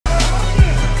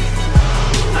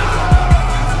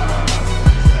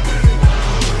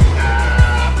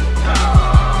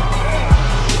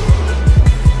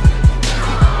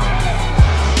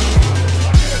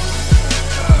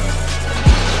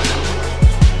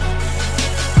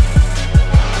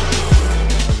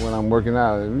working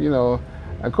out. You know,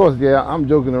 of course, yeah, I'm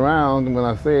joking around when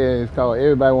I say it's called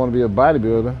everybody want to be a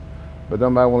bodybuilder, but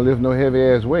nobody want to lift no heavy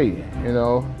ass weight, you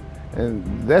know. And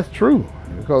that's true,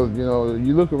 because, you know,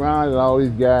 you look around at all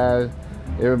these guys,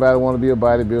 everybody want to be a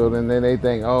bodybuilder, and then they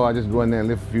think, oh, I just go in there and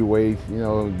lift a few weights, you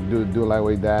know, do a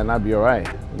lightweight diet and I'll be all right.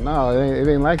 No, it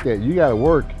ain't like that. You gotta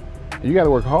work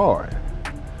hard.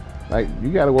 Like,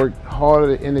 you gotta work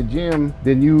harder in the gym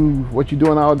than what you're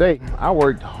doing all day. I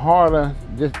worked harder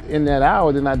just in that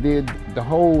hour than I did the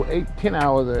whole 8-10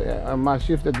 hours of my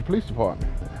shift at the police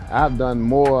department. I've done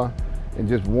more in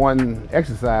just one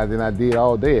exercise than I did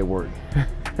all day at work.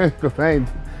 Because I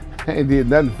ain't did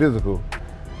nothing physical.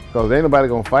 Because ain't nobody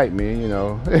gonna fight me, you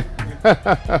know.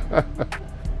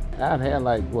 I've had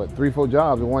like, what, 3-4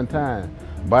 jobs at one time.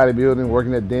 Bodybuilding,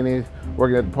 working at Denny's,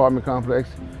 working at the apartment complex,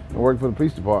 and working for the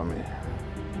police department.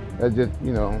 That's just,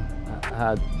 you know,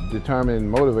 how determined and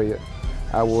motivated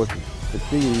I was to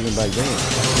succeed even back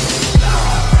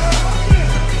then.